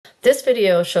This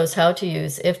video shows how to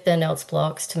use if-then-else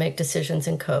blocks to make decisions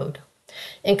in code.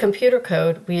 In computer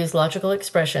code, we use logical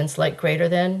expressions like greater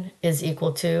than, is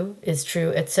equal to, is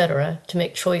true, etc. to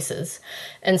make choices.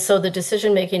 And so the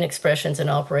decision-making expressions and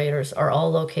operators are all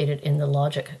located in the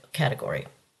logic category.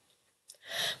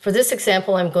 For this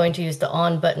example, I'm going to use the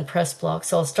on button press block.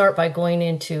 So I'll start by going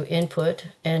into input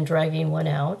and dragging one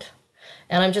out.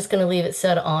 And I'm just going to leave it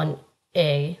set on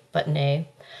A, button A.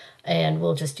 And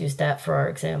we'll just use that for our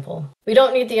example. We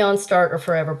don't need the on start or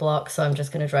forever block, so I'm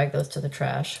just going to drag those to the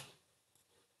trash.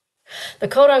 The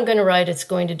code I'm going to write is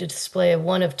going to display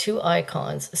one of two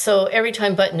icons. So every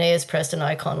time button A is pressed, an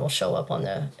icon will show up on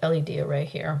the LED array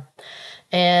here.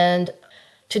 And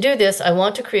to do this, I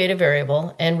want to create a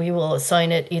variable, and we will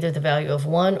assign it either the value of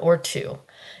 1 or 2.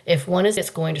 If 1 is, it's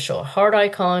going to show a heart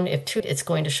icon. If 2, it's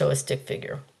going to show a stick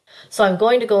figure. So I'm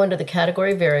going to go into the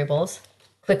category variables,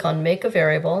 click on make a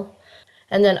variable,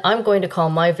 and then I'm going to call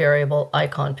my variable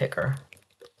icon picker.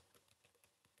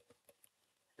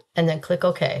 And then click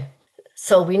OK.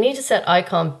 So we need to set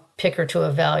icon picker to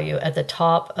a value at the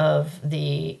top of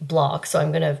the block. So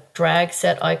I'm going to drag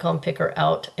set icon picker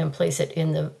out and place it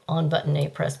in the on button A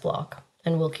press block.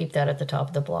 And we'll keep that at the top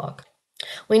of the block.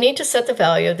 We need to set the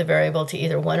value of the variable to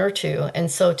either 1 or 2.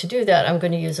 And so to do that, I'm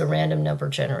going to use a random number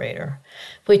generator,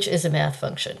 which is a math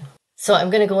function. So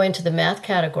I'm going to go into the math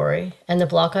category, and the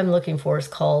block I'm looking for is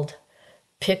called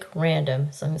pick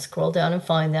random. So I'm going to scroll down and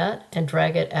find that and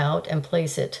drag it out and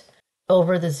place it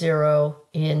over the 0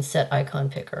 in set icon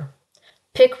picker.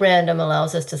 Pick random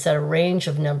allows us to set a range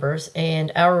of numbers,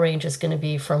 and our range is going to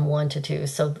be from 1 to 2.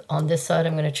 So on this side,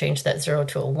 I'm going to change that 0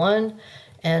 to a 1,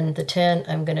 and the 10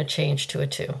 I'm going to change to a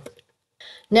 2.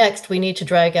 Next, we need to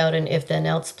drag out an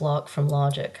if-then-else block from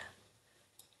logic.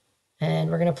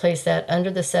 And we're going to place that under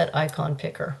the set icon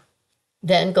picker.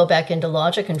 Then go back into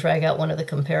logic and drag out one of the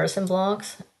comparison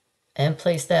blocks and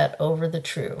place that over the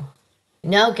true.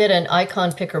 Now get an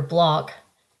icon picker block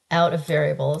out of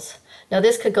variables. Now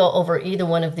this could go over either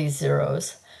one of these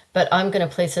zeros, but I'm going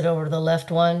to place it over the left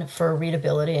one for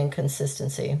readability and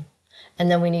consistency.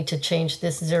 And then we need to change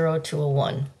this 0 to a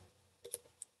 1.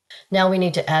 Now we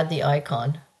need to add the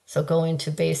icon. So go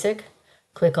into basic,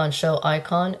 click on show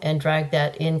icon, and drag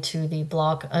that into the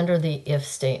block under the if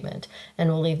statement. And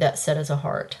we'll leave that set as a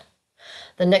heart.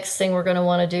 The next thing we're going to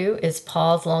want to do is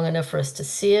pause long enough for us to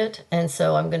see it. And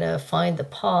so I'm going to find the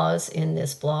pause in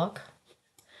this block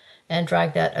and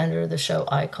drag that under the show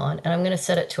icon. And I'm going to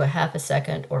set it to a half a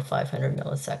second or 500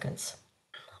 milliseconds.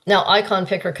 Now, icon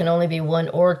picker can only be 1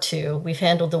 or 2. We've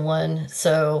handled the 1,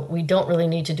 so we don't really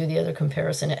need to do the other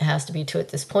comparison. It has to be 2 at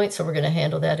this point, so we're going to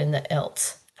handle that in the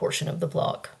else portion of the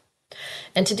block.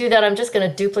 And to do that, I'm just going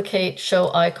to duplicate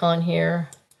show icon here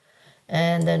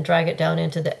and then drag it down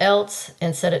into the else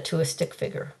and set it to a stick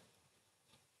figure.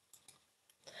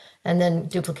 And then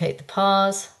duplicate the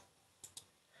pause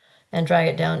and drag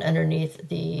it down underneath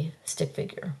the stick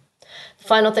figure. The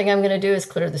final thing I'm going to do is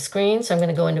clear the screen. So I'm going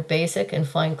to go into basic and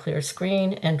find clear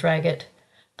screen and drag it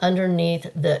underneath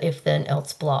the if then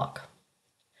else block.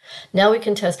 Now we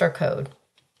can test our code.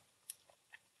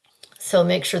 So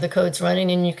make sure the code's running,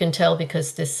 and you can tell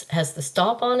because this has the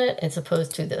stop on it as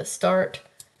opposed to the start.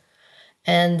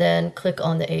 And then click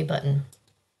on the A button.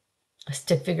 A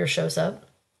stick figure shows up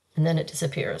and then it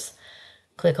disappears.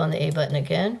 Click on the A button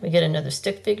again. We get another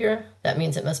stick figure. That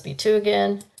means it must be 2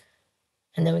 again.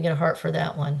 And then we get a heart for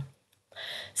that one.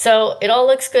 So it all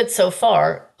looks good so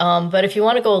far. But if you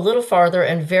want to go a little farther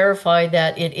and verify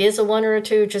that it is a 1 or a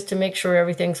 2, just to make sure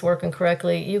everything's working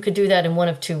correctly, you could do that in one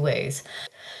of 2 ways.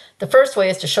 The first way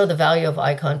is to show the value of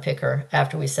icon picker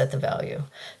after we set the value.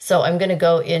 So I'm going to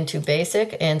go into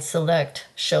basic and select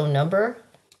show number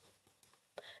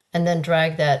and then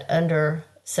drag that under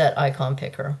set icon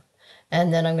picker.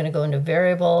 And then I'm going to go into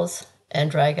variables and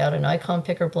drag out an icon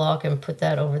picker block and put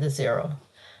that over the 0.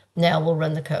 Now we'll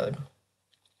run the code.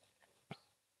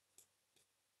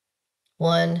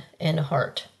 1 and a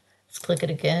heart. Let's click it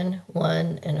again.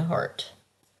 1 and a heart.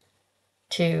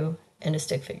 2 and a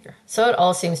stick figure. So it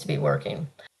all seems to be working.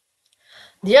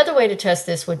 The other way to test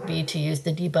this would be to use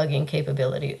the debugging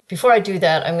capability. Before I do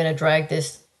that, I'm going to drag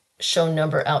this show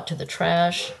number out to the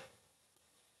trash.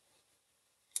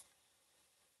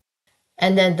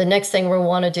 And then the next thing we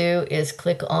want to do is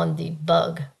click on the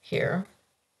bug here.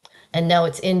 And now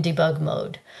it's in debug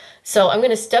mode. So I'm going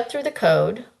to step through the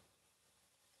code.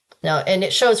 Now, and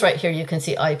it shows right here, you can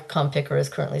see icon picker is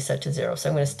currently set to 0. So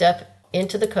I'm going to step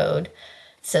into the code.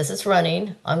 It says it's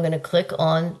running. I'm going to click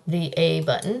on the A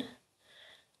button.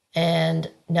 And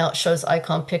now it shows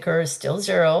icon picker is still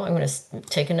 0. I'm going to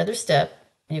take another step.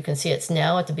 You can see it's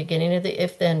now at the beginning of the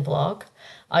if-then block.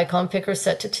 icon picker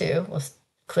set to 2. We'll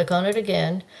click on it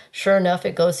again. Sure enough,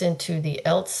 it goes into the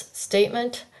else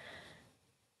statement.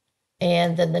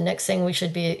 And then the next thing we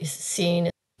should be seeing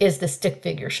is the stick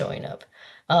figure showing up.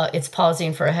 It's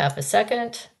pausing for a half a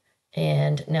second,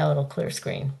 and now it'll clear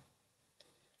screen.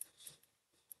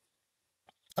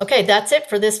 Okay, that's it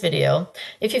for this video.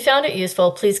 If you found it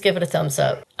useful, please give it a thumbs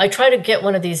up. I try to get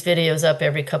one of these videos up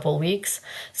every couple weeks,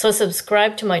 so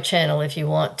subscribe to my channel if you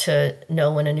want to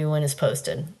know when a new one is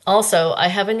posted. Also, I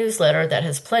have a newsletter that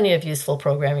has plenty of useful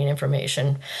programming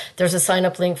information. There's a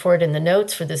sign-up link for it in the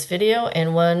notes for this video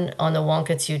and one on the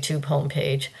Wonkits YouTube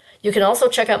homepage. You can also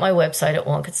check out my website at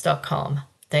wonkits.com.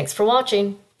 Thanks for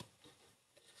watching.